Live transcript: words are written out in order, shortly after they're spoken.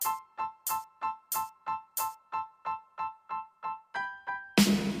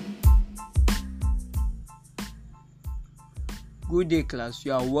Good day, class.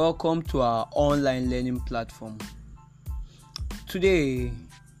 You are welcome to our online learning platform. Today's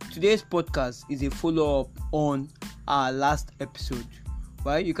podcast is a follow-up on our last episode.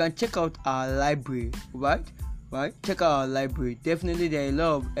 Right? You can check out our library. Right? Check out our library. Definitely, there are a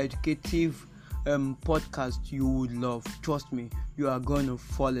lot of educative podcasts you would love. Trust me, you are going to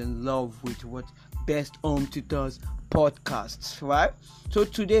fall in love with what Best Home Tutors podcasts. Right? So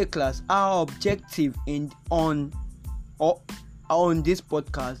today, class, our objective on this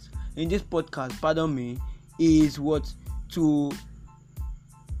podcast, is what to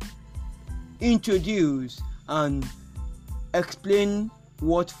introduce and explain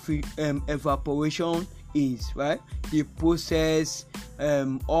what evaporation is, right? The process,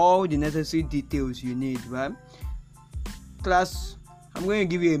 all the necessary details you need, right? Class, I'm going to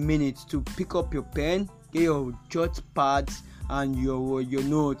give you a minute to pick up your pen, get your jot pads and your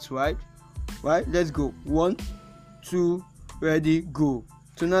notes, right? Let's go. 1, 2, ready, go.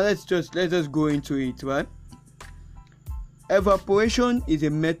 So now let's just go into it, right? Evaporation is a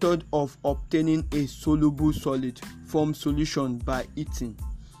method of obtaining a soluble solid from solution by heating.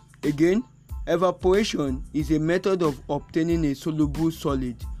 Again, evaporation is a method of obtaining a soluble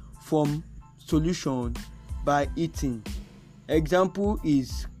solid from solution by heating. Example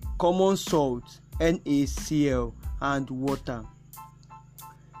is common salt, NaCl, and water.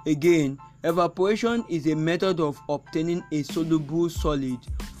 Again, evaporation is a method of obtaining a soluble solid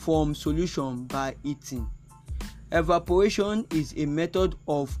from solution by heating. Evaporation is a method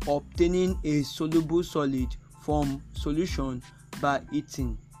of obtaining a soluble solid from solution by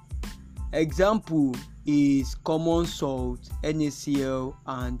heating. Example is common salt, NaCl,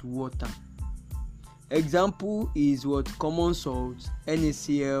 and water. Example is what common salt,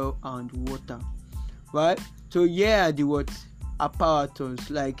 NaCl, and water. Right? So here are the apparatus,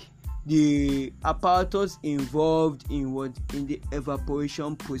 like the apparatus involved in the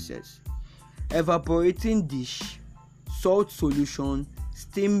evaporation process: evaporating dish, salt solution,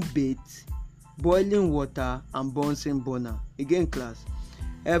 steam bait, boiling water, and Bunsen burner. Again, class,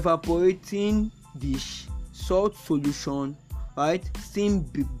 evaporating dish, salt solution, right, steam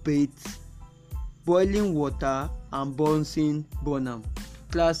bait, boiling water, and Bunsen burner.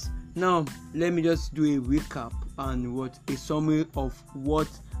 Class, now let me just do a recap and a summary of what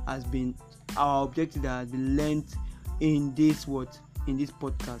has been our objective that has been learned in this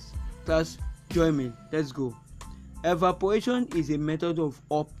podcast. Class, join me. Let's go. Evaporation is a method of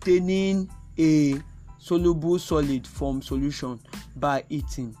obtaining a soluble solid from solution by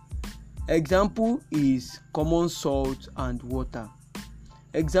heating. Example is common salt and water.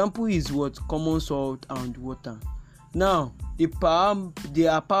 Example is common salt and water. Now, the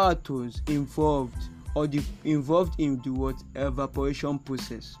apparatus involved in the evaporation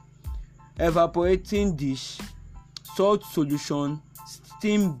process: evaporating dish, salt solution,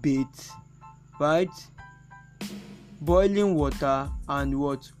 steam bait, right, boiling water, and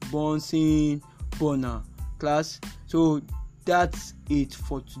Bunsen burner. Class, so that's it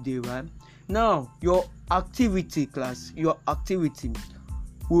for today, right? Now your activity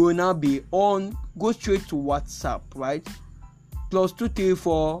will now be on. Go straight to WhatsApp, right?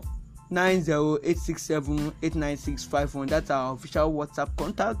 +234 9086789651. That's our official WhatsApp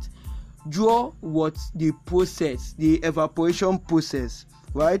contact. Draw the evaporation process,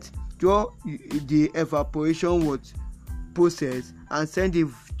 right? Draw the evaporation process and send it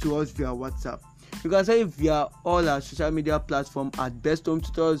to us via WhatsApp. You can send it via all our social media platforms at Best Home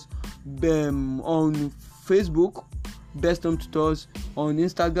Tutors, on Facebook, Best Home Tutors, on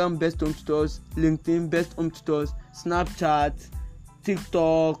Instagram, Best Home Tutors, LinkedIn, Best Home Tutors, Snapchat,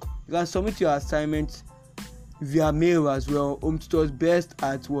 TikTok. You can submit your assignments via mail as well,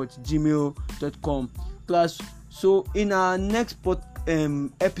 hometutorsbest@gmail.com. Class, so in our next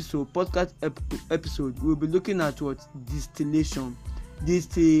podcast episode, we'll be looking at distillation.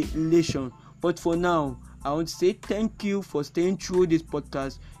 But for now, I want to say thank you for staying through this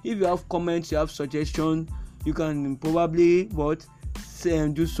podcast. If you have comments, you have suggestions, you can probably do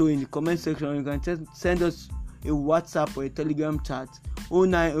so in the comment section. You can send us a WhatsApp or a Telegram chat: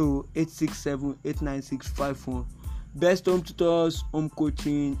 09086789651. Best Home Tutors, home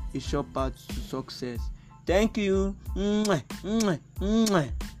coaching, a short path to success. Thank you.